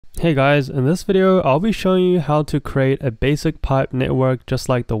Hey guys, in this video I'll be showing you how to create a basic pipe network just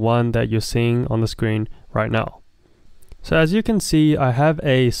like the one that you're seeing on the screen right now. So as you can see, I have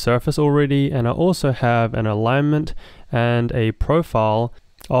a surface already, and I also have an alignment and a profile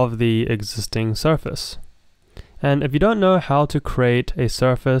of the existing surface. And if you don't know how to create a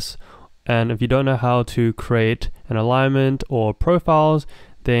surface, and if you don't know how to create an alignment or profiles,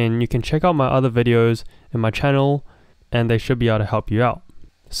 then you can check out my other videos in my channel and they should be able to help you out.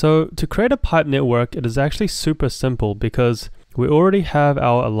 So to create a pipe network, it is actually super simple because we already have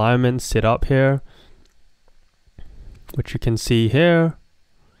our alignment set up here, which you can see here.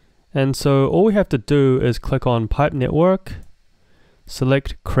 And so all we have to do is click on pipe network,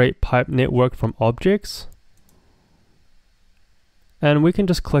 select create pipe network from objects, and we can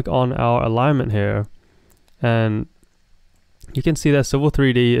just click on our alignment here. And you can see that Civil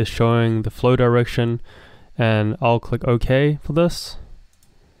 3D is showing the flow direction, and I'll click OK for this.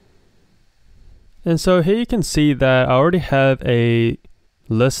 And so here you can see that I already have a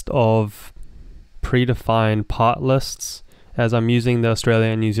list of predefined part lists, as I'm using the Australia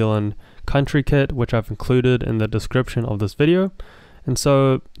and New Zealand country kit, which I've included in the description of this video. And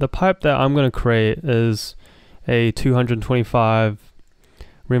so the pipe that I'm going to create is a 225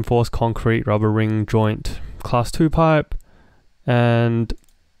 reinforced concrete rubber ring joint class 2 pipe. And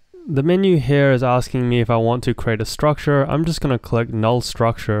the menu here is asking me if I want to create a structure. I'm just going to click null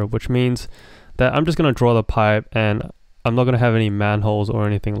structure, which means that I'm just going to draw the pipe and I'm not going to have any manholes or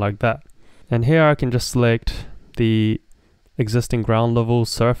anything like that. And here I can just select the existing ground level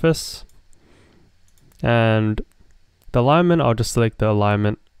surface, and the alignment, I'll just select the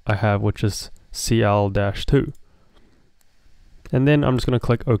alignment I have, which is CL-2. And then I'm just going to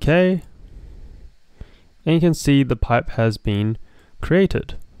click OK, and you can see the pipe has been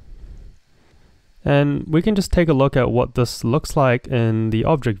created. And we can just take a look at what this looks like in the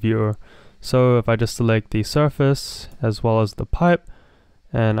object viewer. So if I just select the surface as well as the pipe,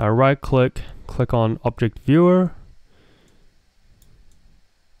 and I right click, click on object viewer,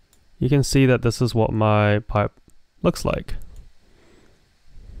 you can see that this is what my pipe looks like.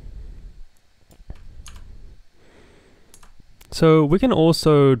 So we can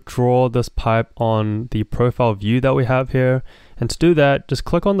also draw this pipe on the profile view that we have here. And to do that, just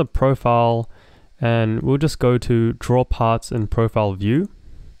click on the profile and we'll just go to draw parts in profile view.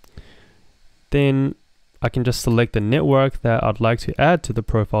 Then I can just select the network that I'd like to add to the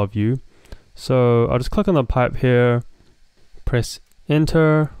profile view. So I'll just click on the pipe here, press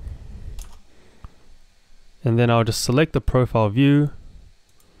enter, and then I'll just select the profile view,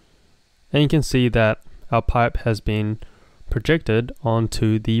 and you can see that our pipe has been projected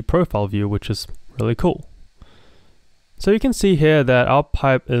onto the profile view, which is really cool. So you can see here that our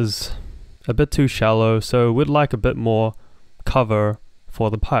pipe is a bit too shallow, so we'd like a bit more cover for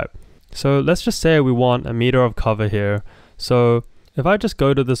the pipe. So let's just say we want a meter of cover here. So if I just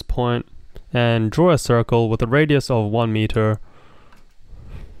go to this point and draw a circle with a radius of 1 meter,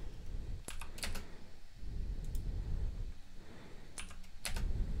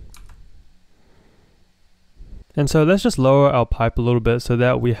 and so let's just lower our pipe a little bit so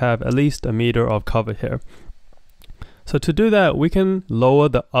that we have at least a meter of cover here. So to do that, we can lower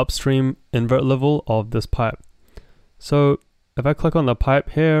the upstream invert level of this pipe. So if I click on the pipe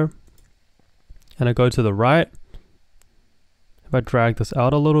here, and I go to the right, if I drag this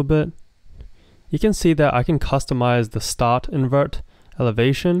out a little bit, you can see that I can customize the start invert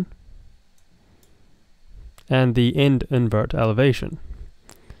elevation and the end invert elevation.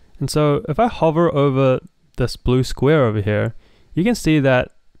 And so if I hover over this blue square over here, you can see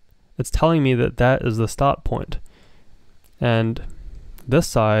that it's telling me that that is the start point. And this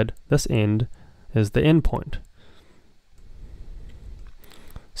side, this end, is the end point.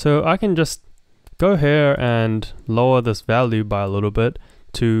 So I can just go here and lower this value by a little bit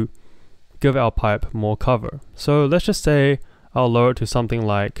to give our pipe more cover. So let's just say I'll lower it to something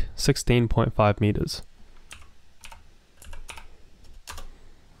like 16.5 meters.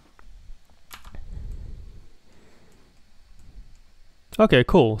 Okay,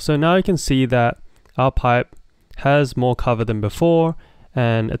 cool. So now you can see that our pipe has more cover than before,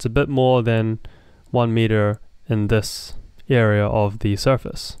 and it's a bit more than 1 meter in this area of the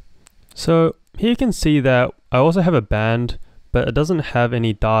surface. So here you can see that I also have a band, but it doesn't have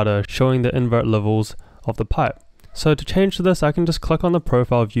any data showing the invert levels of the pipe. So to change this, I can just click on the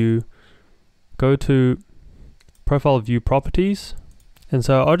profile view, go to profile view properties, and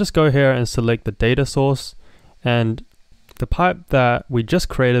so I'll just go here and select the data source, and the pipe that we just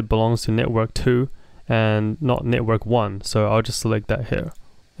created belongs to network 2 and not network 1, so I'll just select that here,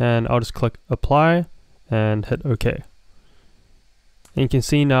 and I'll just click apply and hit OK. And you can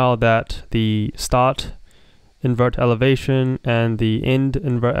see now that the start invert elevation and the end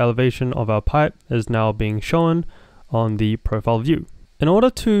invert elevation of our pipe is now being shown on the profile view. In order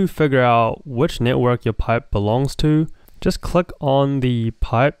to figure out which network your pipe belongs to, just click on the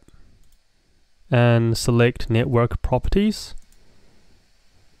pipe and select network properties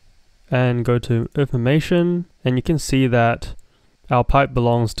and go to information, and you can see that our pipe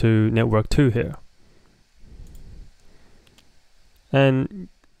belongs to network 2 here. And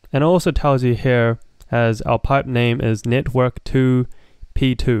it also tells you here as our pipe name is network 2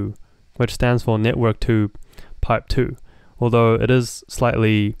 P2, which stands for network 2 pipe 2, although it is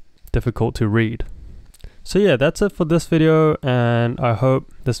slightly difficult to read. So yeah, that's it for this video, and I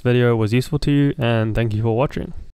hope this video was useful to you, and thank you for watching.